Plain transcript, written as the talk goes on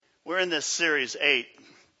We're in this series 8,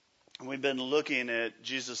 and we've been looking at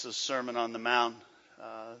Jesus' Sermon on the Mount.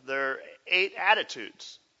 There are 8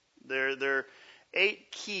 attitudes. There are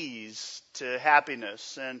 8 keys to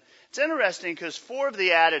happiness. And it's interesting because 4 of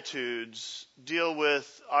the attitudes deal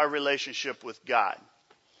with our relationship with God.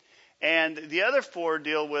 And the other 4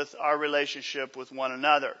 deal with our relationship with one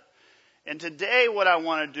another. And today what I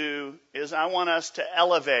want to do is I want us to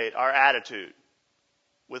elevate our attitude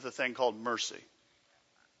with a thing called mercy.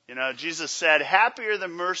 You know, Jesus said, "Happy are the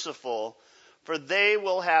merciful, for they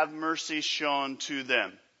will have mercy shown to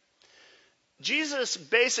them." Jesus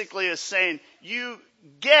basically is saying, you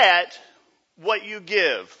get what you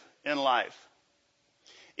give in life.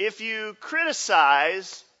 If you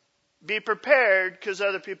criticize, be prepared because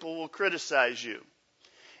other people will criticize you.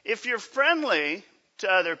 If you're friendly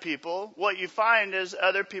to other people, what you find is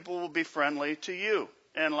other people will be friendly to you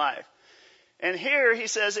in life. And here he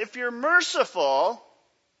says, if you're merciful,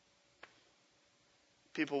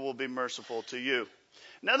 people will be merciful to you.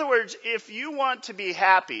 In other words, if you want to be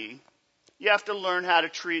happy, you have to learn how to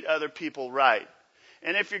treat other people right.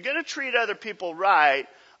 And if you're going to treat other people right,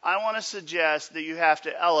 I want to suggest that you have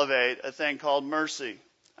to elevate a thing called mercy.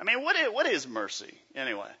 I mean, what is mercy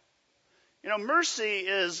anyway? You know, mercy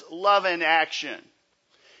is love in action.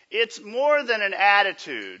 It's more than an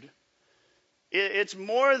attitude. It's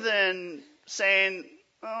more than saying,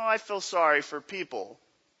 "Oh, I feel sorry for people."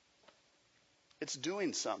 It's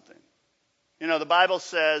doing something. You know, the Bible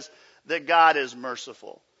says that God is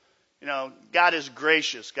merciful. You know, God is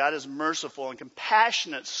gracious. God is merciful and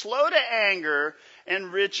compassionate, slow to anger,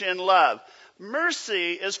 and rich in love.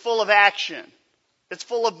 Mercy is full of action. It's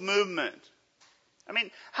full of movement. I mean,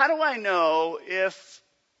 how do I know if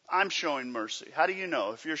I'm showing mercy? How do you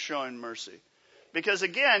know if you're showing mercy? Because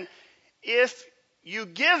again, if you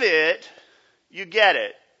give it, you get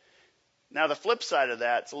it. Now the flip side of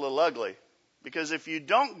that's a little ugly. Because if you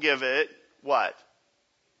don't give it, what?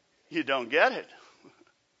 You don't get it.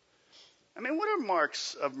 I mean, what are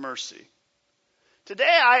marks of mercy?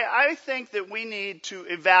 Today, I think that we need to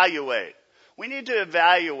evaluate. We need to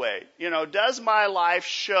evaluate, you know, does my life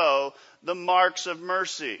show the marks of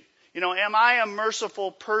mercy? You know, am I a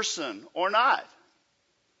merciful person or not?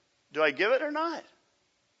 Do I give it or not?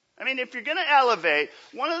 I mean, if you're going to elevate,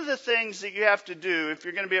 one of the things that you have to do if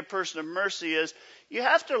you're going to be a person of mercy is you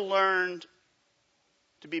have to learn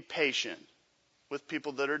to be patient with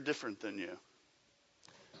people that are different than you.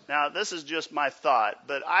 Now, this is just my thought,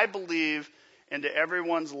 but I believe into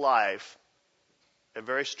everyone's life, a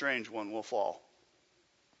very strange one will fall.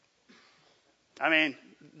 I mean,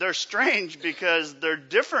 they're strange because they're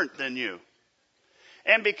different than you.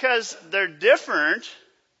 And because they're different,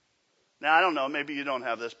 now I don't know, maybe you don't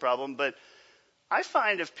have this problem, but I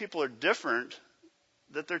find if people are different,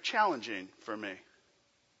 that they're challenging for me.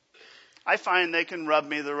 I find they can rub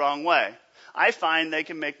me the wrong way. I find they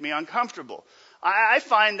can make me uncomfortable. I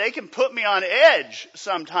find they can put me on edge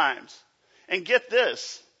sometimes. And get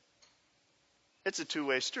this, it's a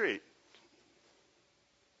two-way street.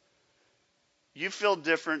 You feel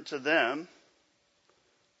different to them.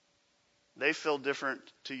 They feel different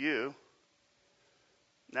to you.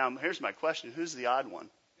 Now, here's my question. Who's the odd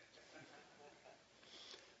one?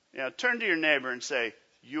 You know, turn to your neighbor and say,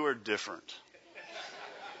 "You are different."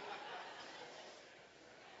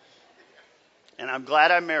 And I'm glad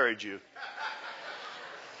I married you.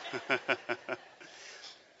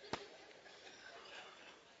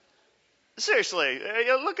 Seriously,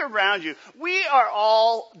 look around you. We are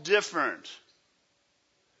all different.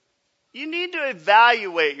 You need to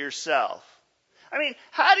evaluate yourself. I mean,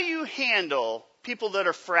 how do you handle people that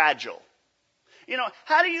are fragile? You know,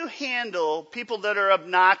 how do you handle people that are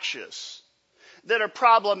obnoxious, that are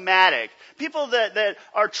problematic, people that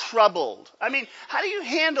are troubled? I mean, how do you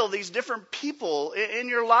handle these different people in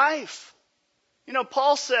your life? You know,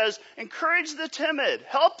 Paul says, encourage the timid,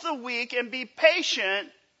 help the weak, and be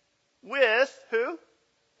patient with who?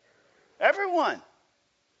 Everyone.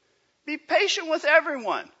 Be patient with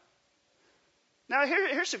everyone. Now,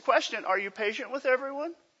 here's the question. Are you patient with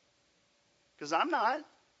everyone? Because I'm not.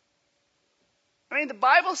 I mean, the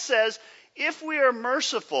Bible says if we are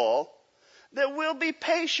merciful, that we'll be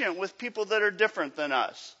patient with people that are different than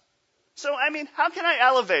us. So, I mean, how can I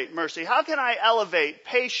elevate mercy? How can I elevate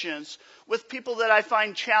patience with people that I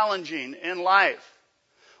find challenging in life?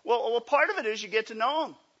 Well, part of it is you get to know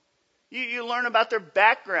them. You learn about their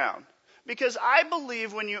background. Because I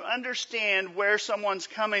believe when you understand where someone's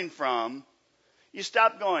coming from, you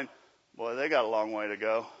stop going, "Boy, they got a long way to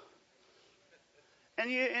go."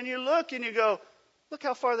 And you look and you go, "Look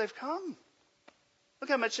how far they've come. Look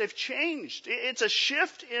how much they've changed." It's a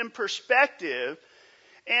shift in perspective.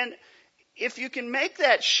 And if you can make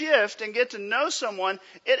that shift and get to know someone,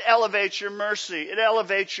 it elevates your mercy. It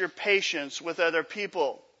elevates your patience with other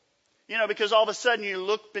people. Because all of a sudden you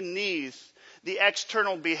look beneath the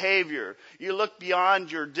external behavior. You look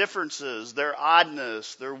beyond your differences, their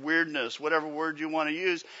oddness, their weirdness, whatever word you want to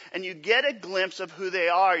use, and you get a glimpse of who they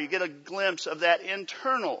are. You get a glimpse of that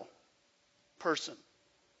internal person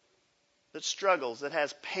that struggles, that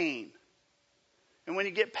has pain. And when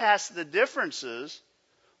you get past the differences,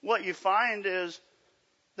 what you find is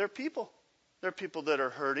they're people. They're people that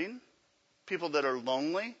are hurting, people that are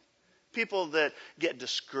lonely, people that get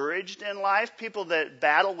discouraged in life, people that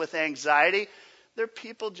battle with anxiety. They're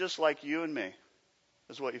people just like you and me,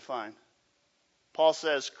 is what you find. Paul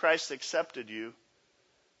says, Christ accepted you,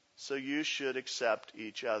 so you should accept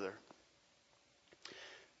each other.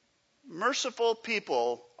 Merciful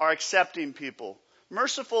people are accepting people.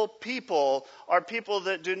 Merciful people are people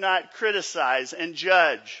that do not criticize and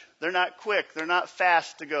judge. They're not quick. They're not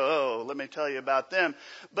fast to go, oh, let me tell you about them.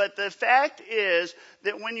 But the fact is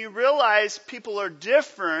that when you realize people are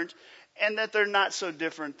different and that they're not so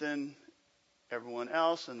different than everyone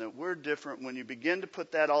else and that we're different, when you begin to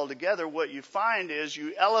put that all together, what you find is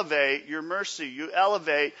you elevate your mercy. You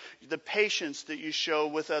elevate the patience that you show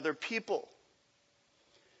with other people.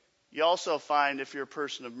 You also find if you're a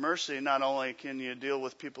person of mercy, not only can you deal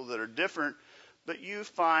with people that are different, but you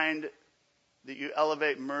find that you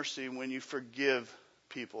elevate mercy when you forgive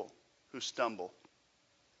people who stumble,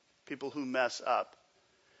 people who mess up.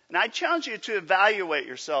 And I challenge you to evaluate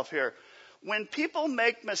yourself here. When people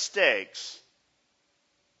make mistakes,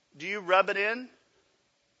 do you rub it in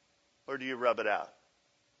or do you rub it out?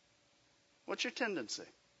 What's your tendency?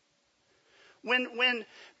 When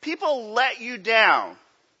people let you down,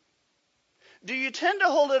 do you tend to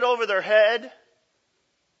hold it over their head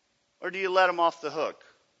or do you let them off the hook?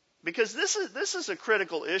 Because this is a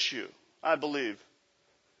critical issue, I believe.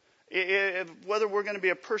 Whether we're going to be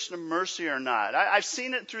a person of mercy or not. I've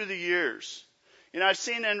seen it through the years. I've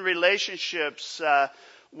seen in relationships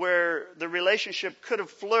where the relationship could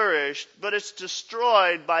have flourished, but it's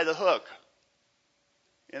destroyed by the hook.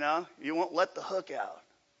 You won't let the hook out.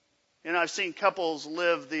 I've seen couples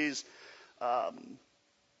live these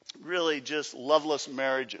really just loveless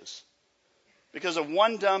marriages because of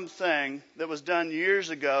one dumb thing that was done years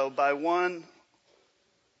ago by one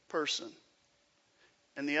person,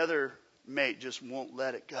 and the other mate just won't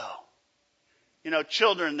let it go.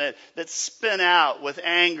 Children that spin out with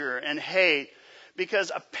anger and hate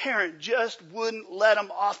because a parent just wouldn't let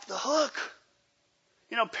them off the hook.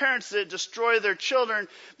 Parents that destroy their children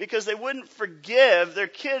because they wouldn't forgive their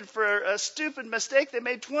kid for a stupid mistake they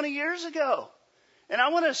made 20 years ago. And I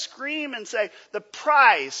want to scream and say, the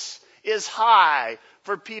price is high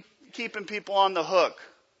for keeping people on the hook.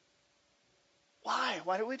 Why?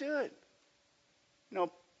 Why do we do it?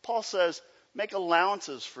 Paul says, make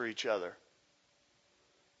allowances for each other.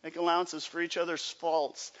 Make allowances for each other's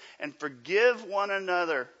faults and forgive one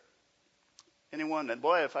another. Anyone, and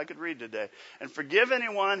boy, if I could read today. And forgive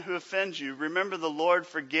anyone who offends you. Remember the Lord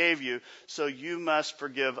forgave you, so you must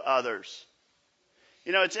forgive others.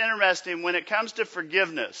 It's interesting, when it comes to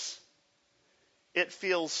forgiveness, it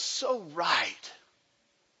feels so right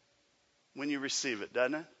when you receive it,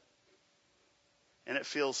 doesn't it? And it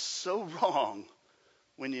feels so wrong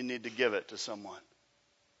when you need to give it to someone.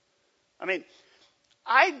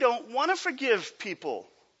 I don't want to forgive people.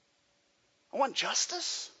 I want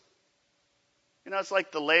justice. It's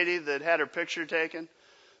like the lady that had her picture taken.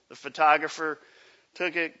 The photographer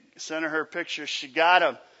took it, sent her picture. She got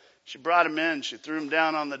him. She brought him in. She threw him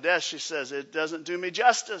down on the desk. She says, it doesn't do me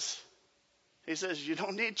justice. He says, you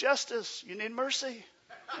don't need justice. You need mercy.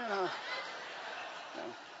 Yeah.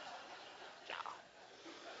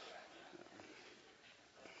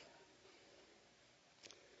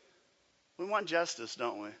 We want justice,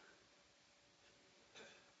 don't we?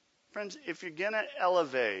 Friends, if you're going to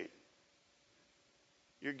elevate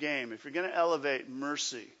your game, if you're going to elevate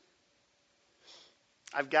mercy,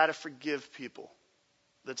 I've got to forgive people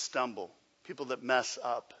that stumble, people that mess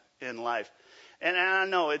up in life. And I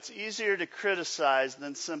know it's easier to criticize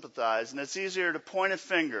than sympathize, and it's easier to point a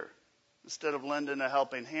finger instead of lending a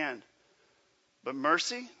helping hand. But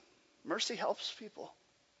mercy helps people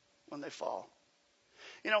when they fall.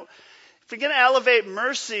 If you're going to elevate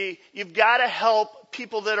mercy, you've got to help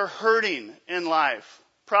people that are hurting in life.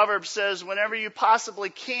 Proverbs says, whenever you possibly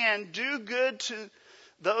can, do good to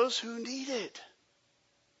those who need it.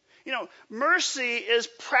 Mercy is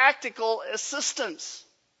practical assistance.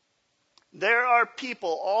 There are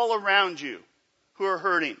people all around you who are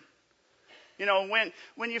hurting.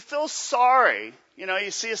 When you feel sorry,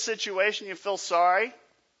 you see a situation, you feel sorry.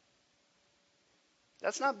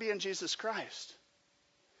 That's not being Jesus Christ.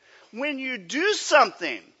 When you do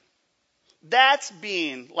something, that's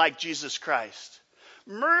being like Jesus Christ.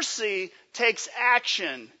 Mercy takes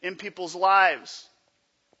action in people's lives.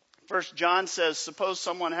 1 John says, suppose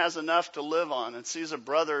someone has enough to live on and sees a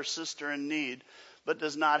brother or sister in need, but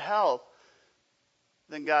does not help,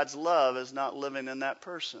 then God's love is not living in that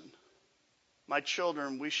person. My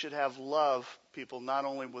children, we should have love people not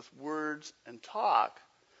only with words and talk,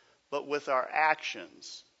 but with our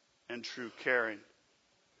actions and true caring.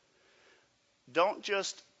 Don't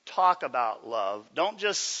just talk about love. Don't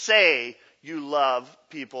just say you love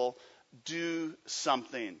people. Do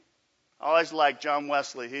something. I always liked John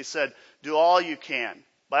Wesley. He said, do all you can,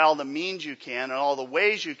 by all the means you can, and all the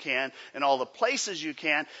ways you can, and all the places you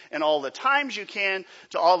can, and all the times you can,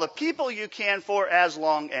 to all the people you can, for as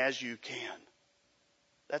long as you can.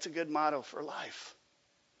 That's a good motto for life.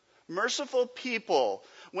 Merciful people,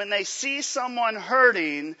 when they see someone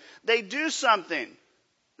hurting, they do something.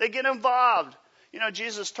 They get involved.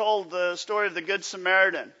 Jesus told the story of the Good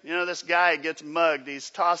Samaritan. This guy gets mugged.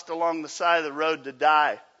 He's tossed along the side of the road to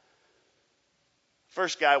die.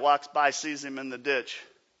 First guy walks by, sees him in the ditch.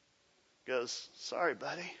 Goes, sorry,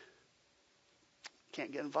 buddy.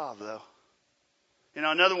 Can't get involved, though.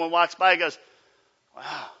 Another one walks by, goes, wow,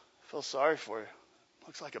 I feel sorry for you.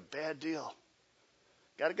 Looks like a bad deal.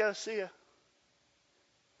 Gotta go, see ya.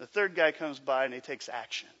 The third guy comes by and he takes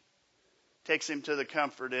action. Takes him to the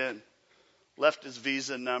Comfort Inn. Left his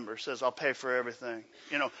Visa number. Says, I'll pay for everything.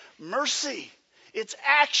 Mercy. It's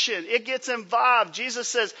action. It gets involved. Jesus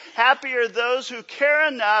says, happy are those who care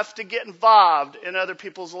enough to get involved in other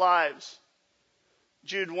people's lives.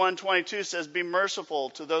 Jude 1:22 says, be merciful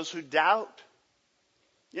to those who doubt.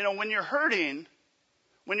 When you're hurting,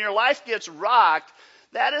 when your life gets rocked,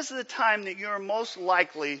 that is the time that you're most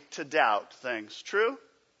likely to doubt things. True?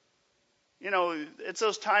 It's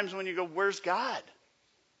those times when you go, where's God?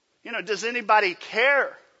 Does anybody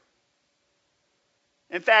care?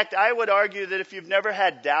 In fact, I would argue that if you've never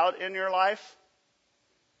had doubt in your life,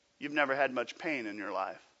 you've never had much pain in your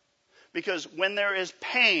life. Because when there is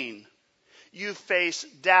pain, you face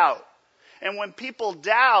doubt. And when people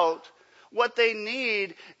doubt, what they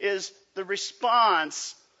need is the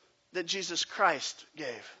response that Jesus Christ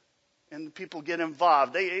gave. And people get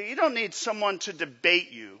involved. You don't need someone to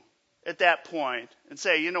debate you at that point and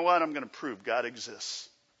say, you know what, I'm going to prove God exists.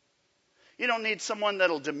 You don't need someone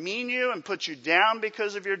that'll demean you and put you down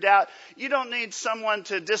because of your doubt. You don't need someone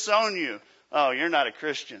to disown you. Oh, you're not a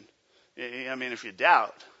Christian. If you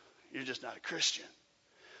doubt, you're just not a Christian.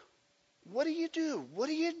 What do you do? What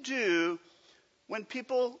do you do when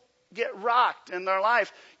people get rocked in their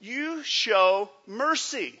life? You show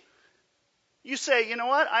mercy. You say, you know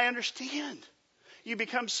what? I understand. You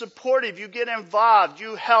become supportive. You get involved.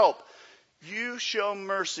 You help. You show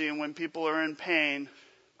mercy. And when people are in pain,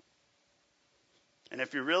 and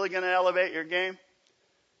if you're really going to elevate your game,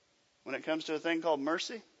 when it comes to a thing called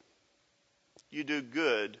mercy, you do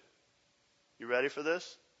good. You ready for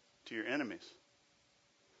this? To your enemies.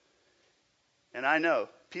 And I know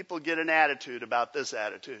people get an attitude about this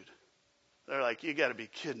attitude. They're like, you got to be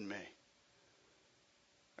kidding me.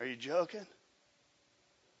 Are you joking? It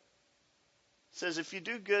says, if you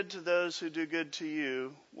do good to those who do good to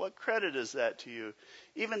you, what credit is that to you?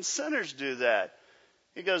 Even sinners do that.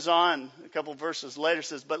 He goes on a couple verses later,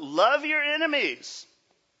 says, but love your enemies.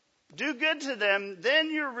 Do good to them,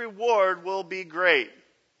 then your reward will be great.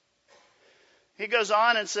 He goes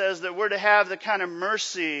on and says that we're to have the kind of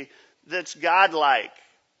mercy that's godlike.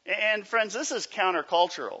 And friends, this is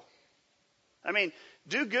countercultural.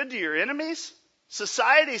 Do good to your enemies.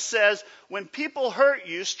 Society says when people hurt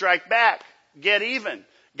you, strike back, get even,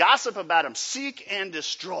 gossip about them, seek and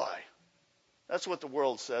destroy. That's what the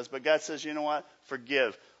world says. But God says, you know what?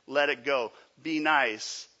 Forgive. Let it go. Be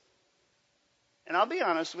nice. And I'll be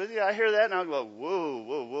honest with you. I hear that and I'll go,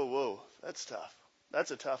 whoa. That's tough.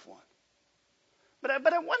 That's a tough one. But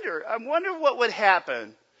I wonder what would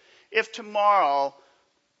happen if tomorrow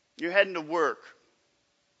you're heading to work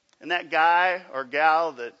and that guy or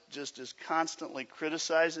gal that just is constantly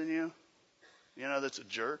criticizing you, that's a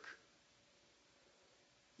jerk.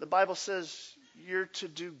 The Bible says you're to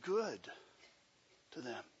do good to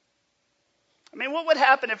them. What would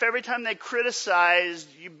happen if every time they criticized,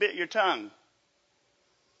 you bit your tongue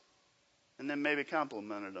and then maybe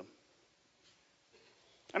complimented them?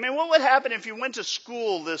 What would happen if you went to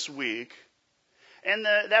school this week and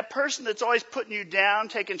that person that's always putting you down,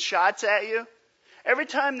 taking shots at you, every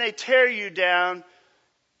time they tear you down,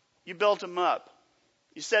 you built them up.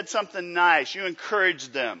 You said something nice. You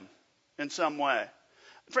encouraged them in some way.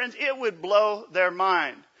 Friends, it would blow their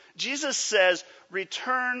mind. Jesus says,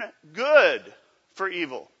 return good for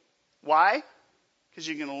evil. Why? Because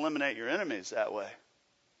you can eliminate your enemies that way.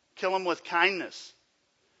 Kill them with kindness.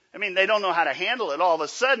 I mean, they don't know how to handle it. All of a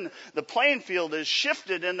sudden, the playing field is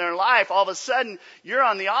shifted in their life. All of a sudden, you're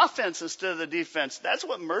on the offense instead of the defense. That's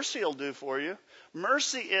what mercy will do for you.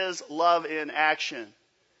 Mercy is love in action.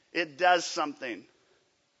 It does something.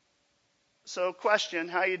 So, question,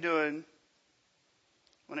 how you doing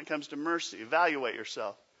when it comes to mercy? Evaluate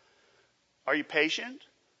yourself. Are you patient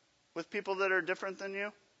with people that are different than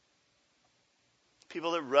you?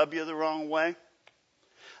 People that rub you the wrong way?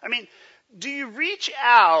 I mean, do you reach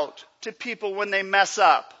out to people when they mess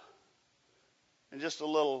up? And just a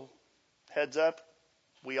little heads up,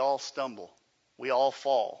 we all stumble. We all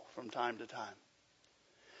fall from time to time.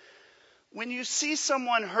 When you see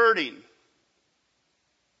someone hurting,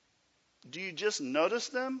 do you just notice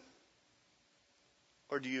them?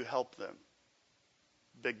 Or do you help them?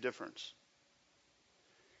 Big difference.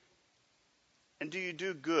 And do you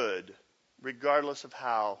do good regardless of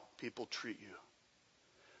how people treat you?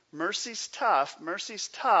 Mercy's tough. Mercy's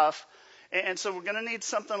tough. And so we're going to need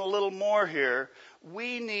something a little more here.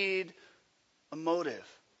 We need a motive.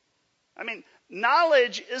 I mean,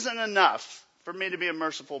 knowledge isn't enough for me to be a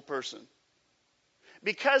merciful person.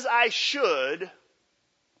 Because I should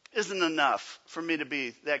isn't enough for me to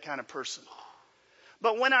be that kind of person.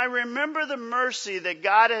 But when I remember the mercy that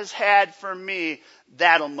God has had for me,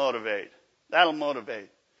 that'll motivate. That'll motivate.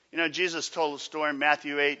 You know, Jesus told a story in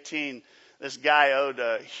Matthew 18. This guy owed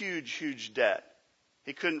a huge, huge debt.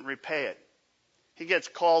 He couldn't repay it. He gets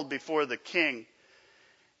called before the king.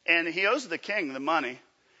 And he owes the king the money.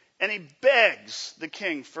 And he begs the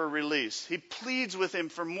king for release. He pleads with him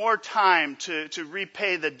for more time to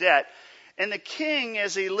repay the debt. And the king,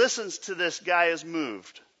 as he listens to this guy, is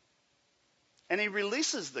moved. And he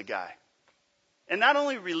releases the guy. And not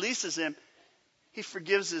only releases him, he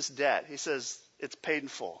forgives his debt. He says, it's paid in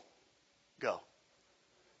full. Go.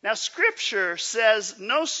 Now, Scripture says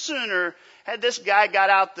no sooner had this guy got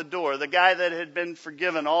out the door, the guy that had been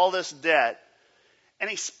forgiven all this debt, and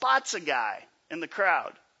he spots a guy in the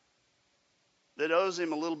crowd that owes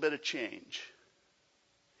him a little bit of change.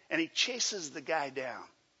 And he chases the guy down.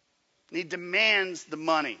 And he demands the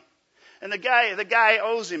money. And the guy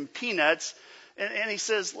owes him peanuts. And he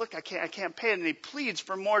says, look, I can't pay it. And he pleads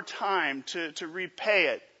for more time to repay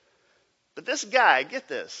it. But this guy, get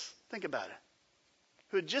this, think about it,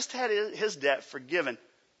 who had just had his debt forgiven,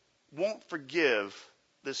 won't forgive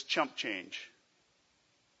this chump change.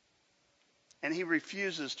 And he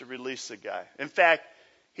refuses to release the guy. In fact,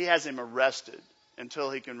 he has him arrested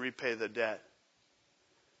until he can repay the debt.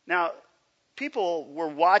 Now, people were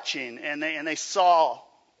watching and they saw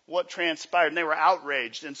what transpired and they were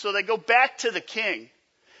outraged. And so they go back to the king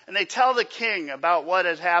and they tell the king about what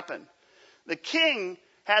had happened. The king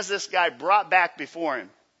has this guy brought back before him.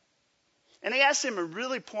 And he asks him a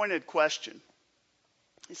really pointed question.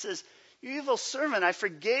 He says, you evil servant, I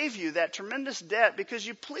forgave you that tremendous debt because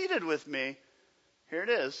you pleaded with me. Here it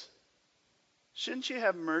is. Shouldn't you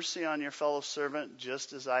have mercy on your fellow servant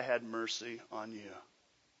just as I had mercy on you?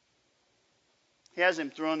 He has him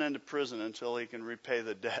thrown into prison until he can repay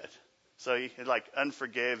the debt. So he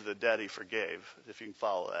unforgave the debt he forgave, if you can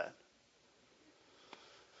follow that.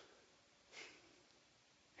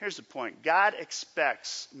 Here's the point. God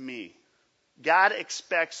expects me. God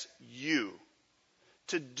expects you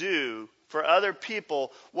to do for other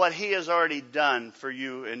people what he has already done for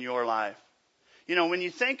you in your life. You know, when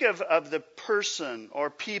you think of the person or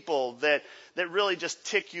people that really just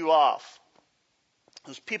tick you off,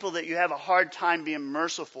 those people that you have a hard time being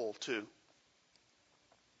merciful to,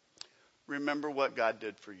 remember what God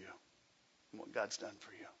did for you and what God's done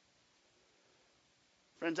for you.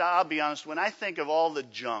 Friends, I'll be honest, when I think of all the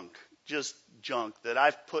junk that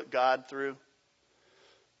I've put God through,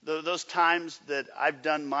 those times that I've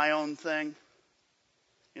done my own thing,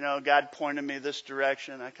 you know, God pointed me this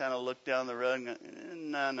direction, I kind of looked down the road and go,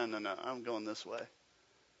 no, I'm going this way.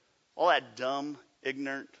 All that dumb,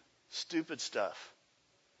 ignorant, stupid stuff.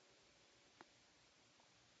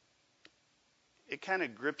 It kind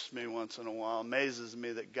of grips me once in a while, amazes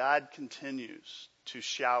me that God continues to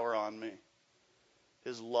shower on me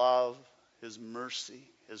His love, His mercy,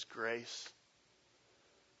 His grace.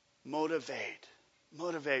 Motivate.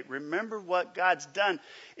 Remember what God's done.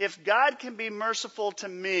 If God can be merciful to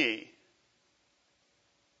me,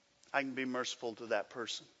 I can be merciful to that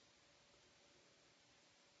person.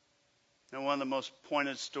 And one of the most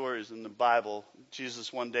pointed stories in the Bible,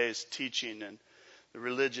 Jesus one day is teaching, and the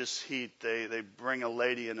religious heat, they bring a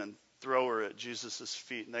lady in and throw her at Jesus'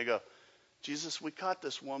 feet. And they go, Jesus, we caught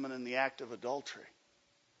this woman in the act of adultery.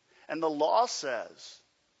 And the law says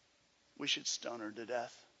we should stone her to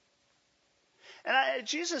death. And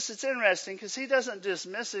Jesus, it's interesting because he doesn't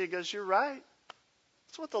dismiss it. He goes, you're right.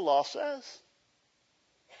 That's what the law says.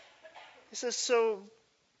 He says, so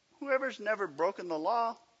whoever's never broken the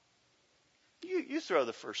law, you throw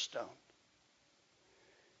the first stone.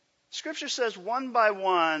 Scripture says one by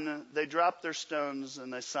one, they dropped their stones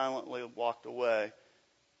and they silently walked away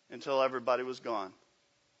until everybody was gone.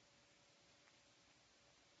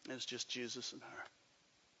 It was just Jesus and her.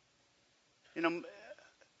 You know,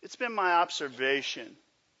 it's been my observation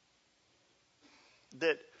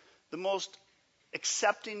that the most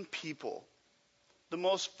accepting people, the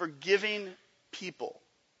most forgiving people,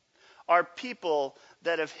 are people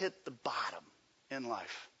that have hit the bottom in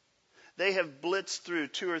life. They have blitzed through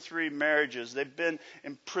 2 or 3 marriages. They've been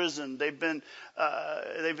imprisoned.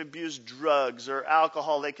 They've abused drugs or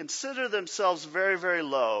alcohol. They consider themselves very, very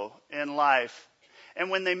low in life. And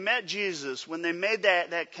when they met Jesus, when they made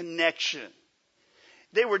that connection,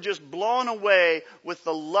 they were just blown away with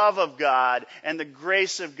the love of God and the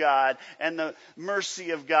grace of God and the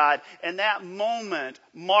mercy of God. And that moment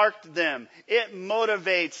marked them. It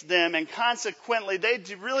motivates them. And consequently, they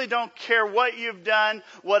really don't care what you've done,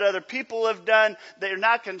 what other people have done. They're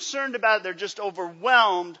not concerned about it. They're just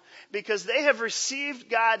overwhelmed because they have received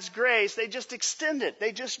God's grace. They just extend it.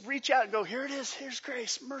 They just reach out and go, here it is. Here's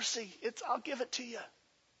grace, mercy. I'll give it to you.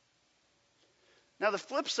 Now the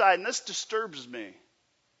flip side, and this disturbs me,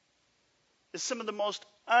 is some of the most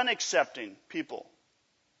unaccepting people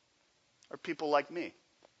are people like me.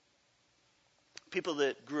 People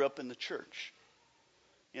that grew up in the church.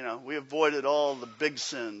 You know, we avoided all the big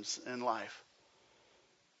sins in life.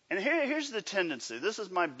 And here's the tendency. This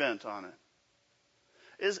is my bent on it.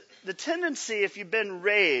 Is the tendency, if you've been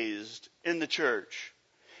raised in the church,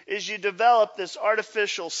 is you develop this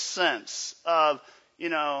artificial sense of, you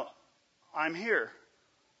know, I'm here.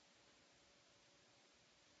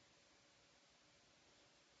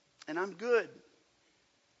 And I'm good.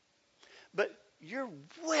 But you're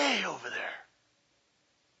way over there.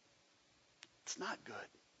 It's not good.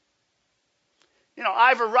 You know,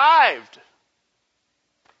 I've arrived.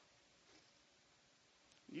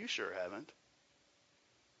 You sure haven't.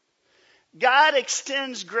 God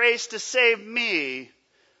extends grace to save me,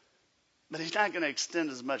 but he's not going to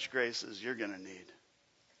extend as much grace as you're going to need.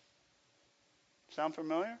 Sound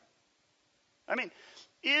familiar? I mean,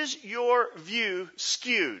 is your view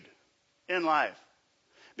skewed in life?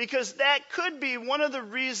 Because that could be one of the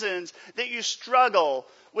reasons that you struggle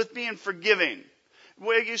with being forgiving,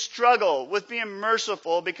 where you struggle with being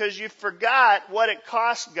merciful because you forgot what it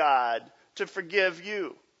cost God to forgive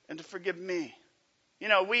you and to forgive me. You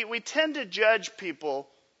know, we tend to judge people,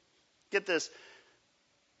 get this,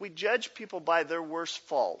 we judge people by their worst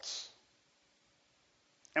faults.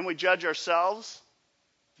 And we judge ourselves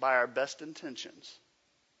by our best intentions.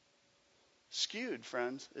 Skewed,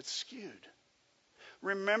 friends. It's skewed.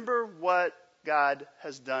 Remember what God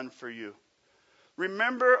has done for you.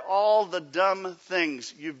 Remember all the dumb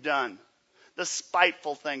things you've done. The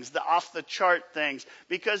spiteful things, the off-the-chart things.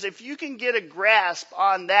 Because if you can get a grasp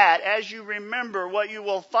on that, as you remember, what you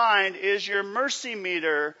will find is your mercy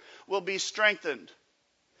meter will be strengthened.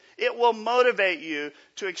 It will motivate you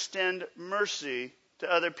to extend mercy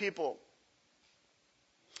to other people.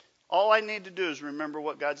 All I need to do is remember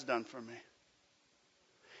what God's done for me.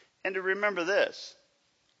 And to remember this,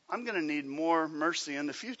 I'm going to need more mercy in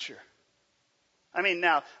the future. I mean,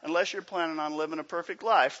 now, unless you're planning on living a perfect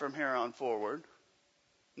life from here on forward,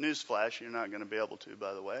 newsflash, you're not going to be able to,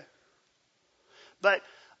 by the way. But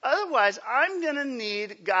otherwise, I'm going to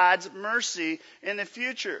need God's mercy in the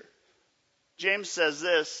future. James says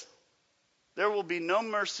this, there will be no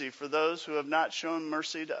mercy for those who have not shown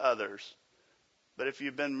mercy to others. But if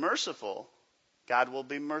you've been merciful, God will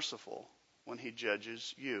be merciful when he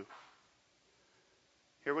judges you.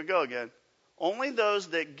 Here we go again. Only those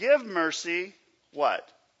that give mercy, what?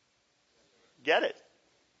 Get it.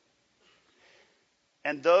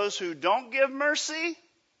 And those who don't give mercy,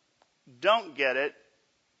 don't get it.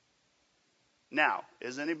 Now,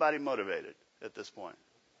 is anybody motivated at this point?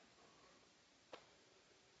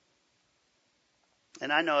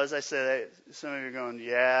 And I know, as I said, some of you are going,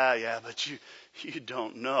 yeah, but you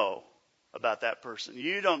don't know about that person.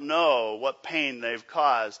 You don't know what pain they've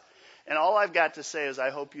caused. And all I've got to say is I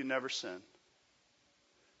hope you never sin.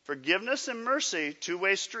 Forgiveness and mercy,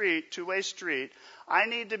 two-way street. I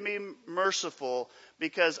need to be merciful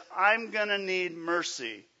because I'm going to need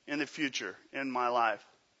mercy in the future in my life.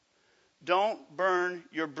 Don't burn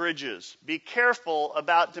your bridges. Be careful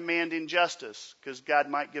about demanding justice because God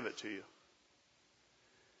might give it to you.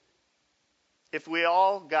 If we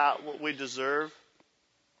all got what we deserve,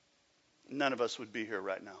 none of us would be here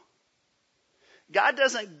right now. God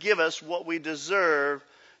doesn't give us what we deserve.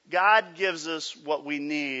 God gives us what we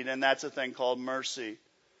need, and that's a thing called mercy.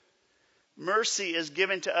 Mercy is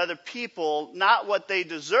given to other people, not what they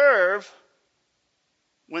deserve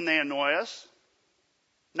when they annoy us,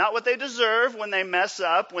 not what they deserve when they mess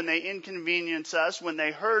up, when they inconvenience us, when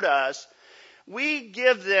they hurt us. We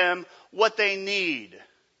give them what they need.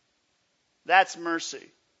 That's mercy.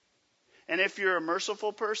 And if you're a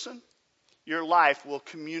merciful person, your life will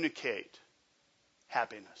communicate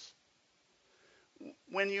happiness.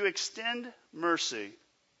 When you extend mercy,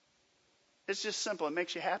 it's just simple. It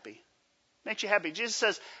makes you happy. It makes you happy. Jesus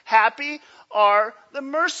says, happy are the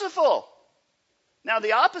merciful. Now,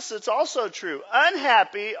 the opposite's also true.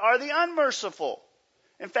 Unhappy are the unmerciful.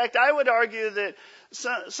 In fact, I would argue that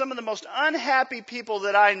some of the most unhappy people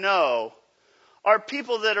that I know are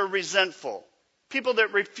people that are resentful, people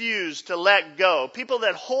that refuse to let go, people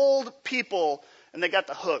that hold people and they got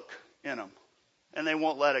the hook in them and they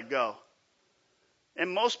won't let it go.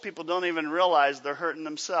 And most people don't even realize they're hurting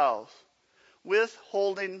themselves.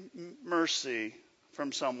 Withholding mercy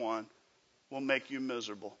from someone will make you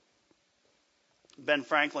miserable. Ben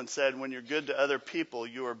Franklin said, when you're good to other people,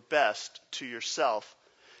 you are best to yourself.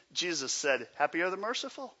 Jesus said, happy are the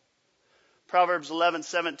merciful. Proverbs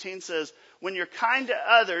 11:17 says, when you're kind to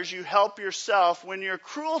others, you help yourself. When you're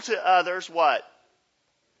cruel to others, what?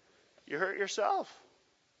 You hurt yourself.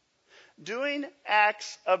 Doing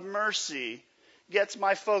acts of mercy gets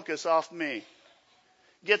my focus off me,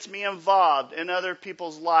 gets me involved in other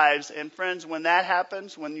people's lives. And friends, when that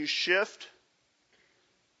happens, when you shift,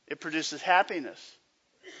 it produces happiness.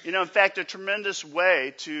 You know, in fact, a tremendous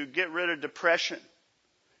way to get rid of depression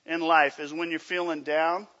in life is when you're feeling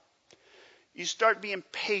down, you start being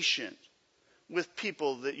patient with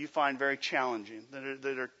people that you find very challenging,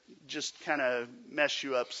 that are just kind of mess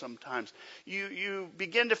you up sometimes. You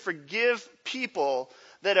begin to forgive people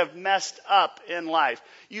that have messed up in life.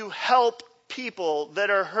 You help people that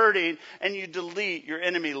are hurting, and you delete your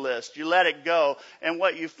enemy list. You let it go. And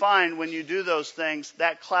what you find when you do those things,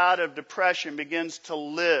 that cloud of depression begins to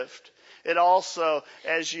lift. It also,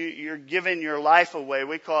 as you're giving your life away,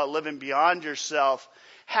 we call it living beyond yourself,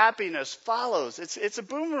 happiness follows. It's a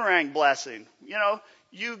boomerang blessing. You know,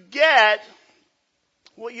 you get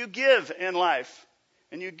what you give in life.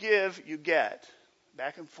 And you give, you get.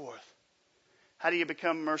 Back and forth. How do you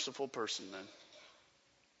become a merciful person then?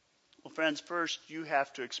 Well, friends, first you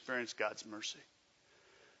have to experience God's mercy.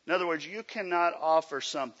 In other words, you cannot offer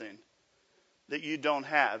something that you don't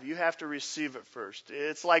have. You have to receive it first.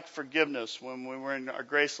 It's like forgiveness when we were in our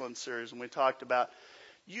Graceland series and we talked about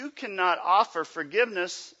you cannot offer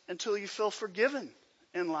forgiveness until you feel forgiven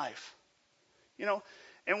in life. You know,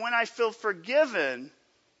 and when I feel forgiven,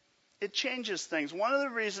 it changes things. One of the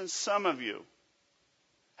reasons some of you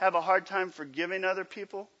have a hard time forgiving other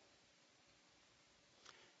people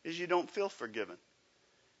is you don't feel forgiven.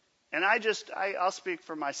 And I'll speak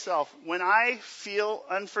for myself. When I feel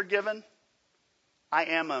unforgiven, I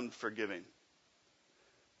am unforgiving.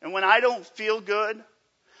 And when I don't feel good,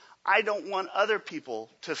 I don't want other people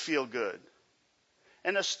to feel good.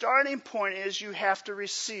 And the starting point is you have to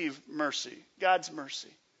receive mercy, God's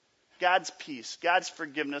peace, God's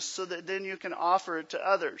forgiveness, so that then you can offer it to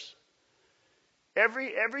others.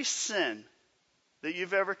 Every sin that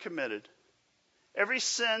you've ever committed, every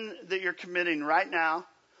sin that you're committing right now,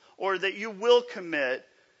 or that you will commit,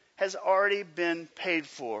 has already been paid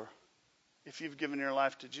for if you've given your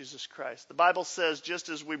life to Jesus Christ. The Bible says just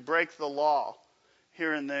as we break the law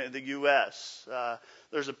here in the U.S.,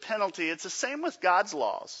 there's a penalty. It's the same with God's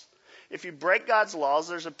laws. If you break God's laws,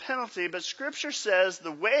 there's a penalty, but Scripture says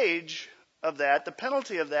the wage of that, the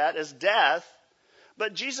penalty of that is death,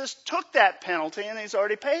 but Jesus took that penalty and He's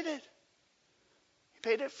already paid it. He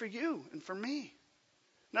paid it for you and for me.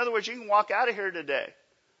 In other words, you can walk out of here today,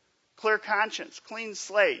 clear conscience, clean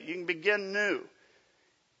slate. You can begin new.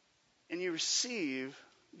 And you receive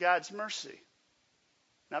God's mercy.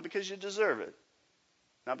 Not because you deserve it.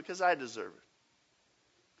 Not because I deserve it.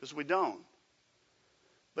 Because we don't.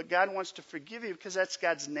 But God wants to forgive you because that's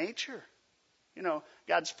God's nature. You know,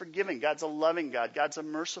 God's forgiving. God's a loving God. God's a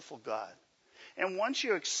merciful God. And once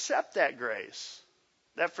you accept that grace,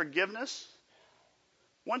 that forgiveness,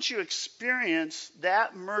 once you experience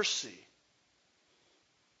that mercy,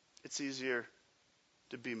 it's easier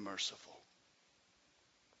to be merciful.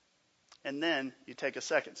 And then you take a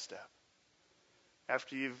second step.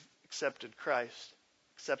 After you've accepted Christ,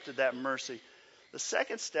 accepted that mercy, the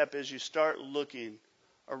second step is you start looking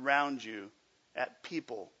around you at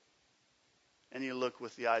people and you look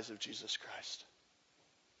with the eyes of Jesus Christ.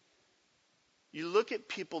 You look at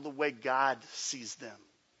people the way God sees them.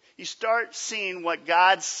 You start seeing what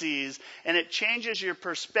God sees, and it changes your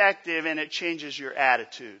perspective and it changes your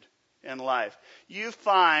attitude in life. You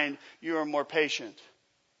find you are more patient.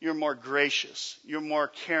 You're more gracious. You're more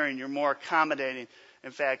caring. You're more accommodating.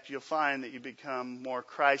 In fact, you'll find that you become more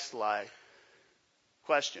Christ-like.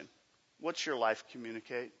 Question: what's your life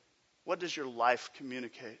communicate? What does your life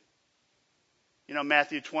communicate? You know,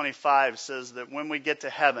 Matthew 25 says that when we get to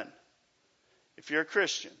heaven, if you're a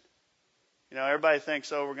Christian, you know, everybody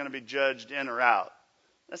thinks, oh, we're going to be judged in or out.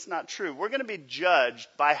 That's not true. We're going to be judged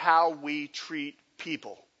by how we treat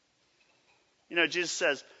people. You know, Jesus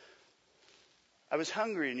says, I was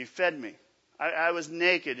hungry and you fed me. I was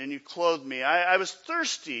naked and you clothed me. I was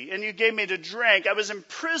thirsty and you gave me to drink. I was in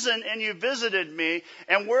prison and you visited me.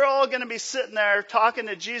 And we're all going to be sitting there talking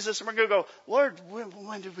to Jesus, and we're going to go, Lord,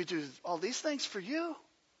 when did we do all these things for you?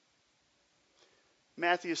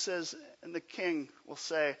 Matthew says, and the king will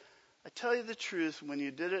say, I tell you the truth, when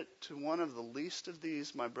you did it to one of the least of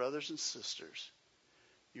these, my brothers and sisters,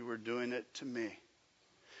 you were doing it to me.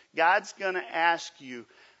 God's going to ask you,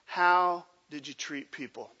 how did you treat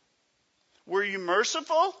people? Were you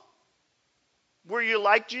merciful? Were you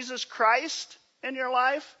like Jesus Christ in your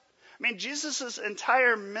life? I mean, Jesus'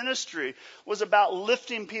 entire ministry was about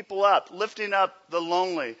lifting people up, lifting up the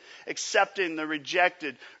lonely, accepting the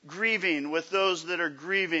rejected, grieving with those that are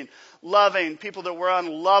grieving, loving people that were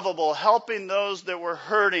unlovable, helping those that were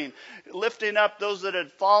hurting, lifting up those that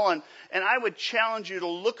had fallen. And I would challenge you to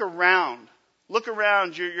look around. Look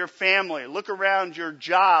around your family. Look around your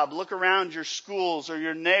job. Look around your schools or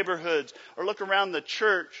your neighborhoods, or look around the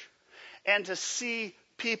church, and to see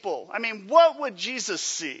people. I mean, what would Jesus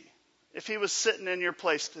see if he was sitting in your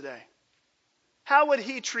place today? How would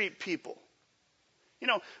he treat people? You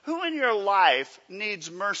know, who in your life needs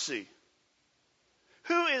mercy?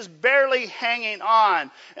 Who is barely hanging on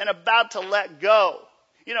and about to let go?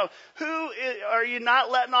 You know, are you not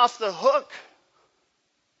letting off the hook?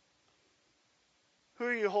 Who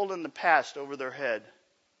are you holding the past over their head?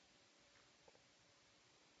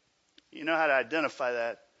 You know how to identify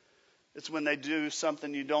that. It's when they do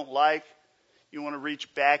something you don't like. You want to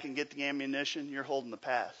reach back and get the ammunition. You're holding the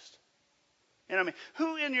past. You know what I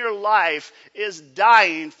mean? Who in your life is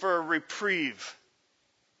dying for a reprieve?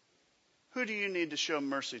 Who do you need to show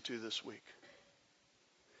mercy to this week?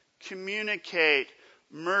 Communicate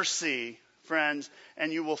mercy, friends,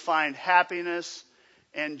 and you will find happiness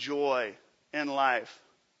and joy in life.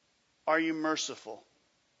 Are you merciful?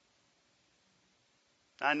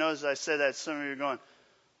 I know as I say that, some of you are going,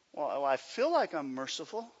 well, I feel like I'm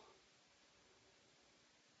merciful.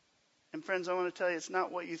 And friends, I want to tell you, it's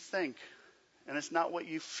not what you think, and it's not what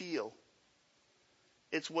you feel.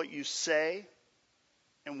 It's what you say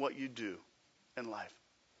and what you do in life.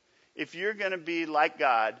 If you're going to be like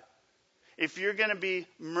God, if you're going to be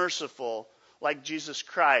merciful like Jesus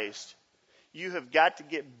Christ, you have got to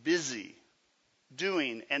get busy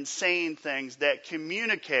doing and saying things that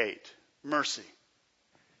communicate mercy.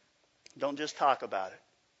 Don't just talk about it.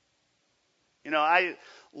 You know, I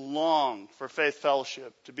long for Faith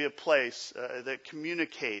Fellowship to be a place that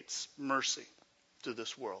communicates mercy to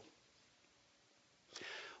this world,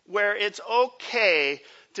 where it's okay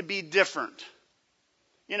to be different.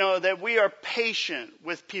 You know, that we are patient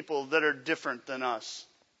with people that are different than us,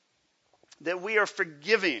 that we are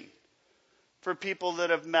forgiving for people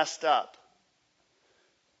that have messed up,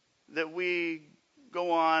 that we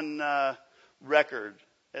go on record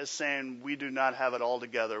as saying we do not have it all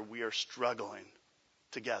together. We are struggling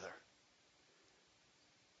together.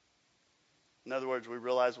 In other words, we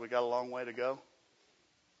realize we got a long way to go,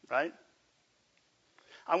 right?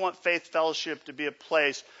 I want Faith Fellowship to be a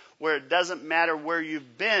place where it doesn't matter where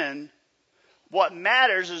you've been. What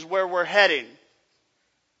matters is where we're heading.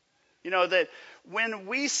 You know, that when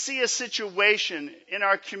we see a situation in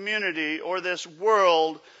our community or this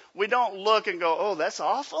world, we don't look and go, oh, that's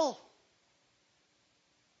awful.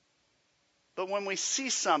 But when we see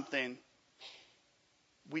something,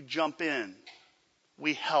 we jump in.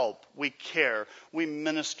 We help. We care. We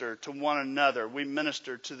minister to one another. We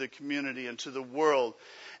minister to the community and to the world.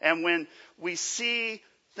 And when we see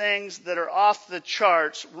things that are off the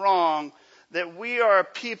charts wrong, that we are a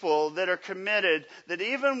people that are committed, that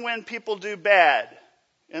even when people do bad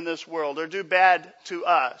in this world or do bad to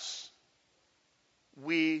us,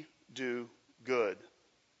 we do good.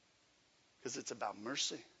 Because it's about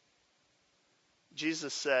mercy.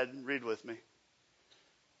 Jesus said, read with me,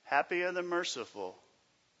 happy are the merciful,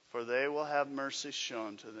 for they will have mercy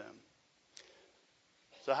shown to them.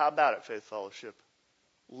 So how about it, Faith Fellowship?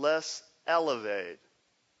 Let's elevate.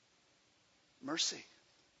 Mercy.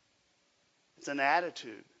 It's an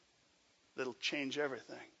attitude that'll change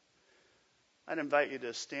everything. I'd invite you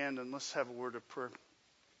to stand and let's have a word of prayer.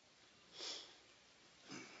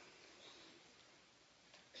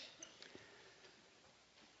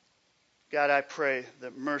 God, I pray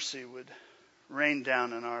that mercy would rain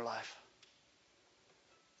down in our life.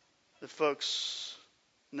 That folks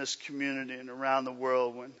in this community and around the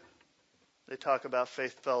world, when they talk about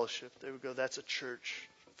Faith Fellowship, they would go, that's a church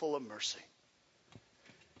full of mercy.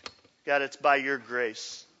 God, it's by your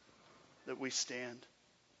grace that we stand.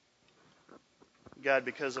 God,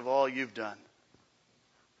 because of all you've done,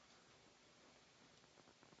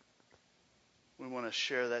 we want to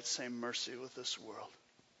share that same mercy with this world.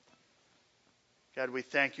 God, we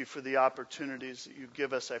thank you for the opportunities that you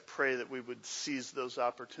give us. I pray that we would seize those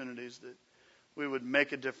opportunities, that we would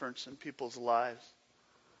make a difference in people's lives.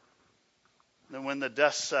 And then when the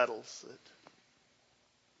dust settles, that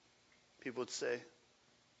people would say,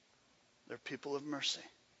 they're people of mercy.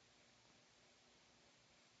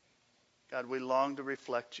 God, we long to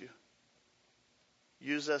reflect you.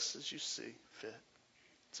 Use us as you see fit.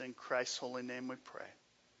 It's in Christ's holy name we pray.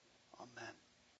 Amen.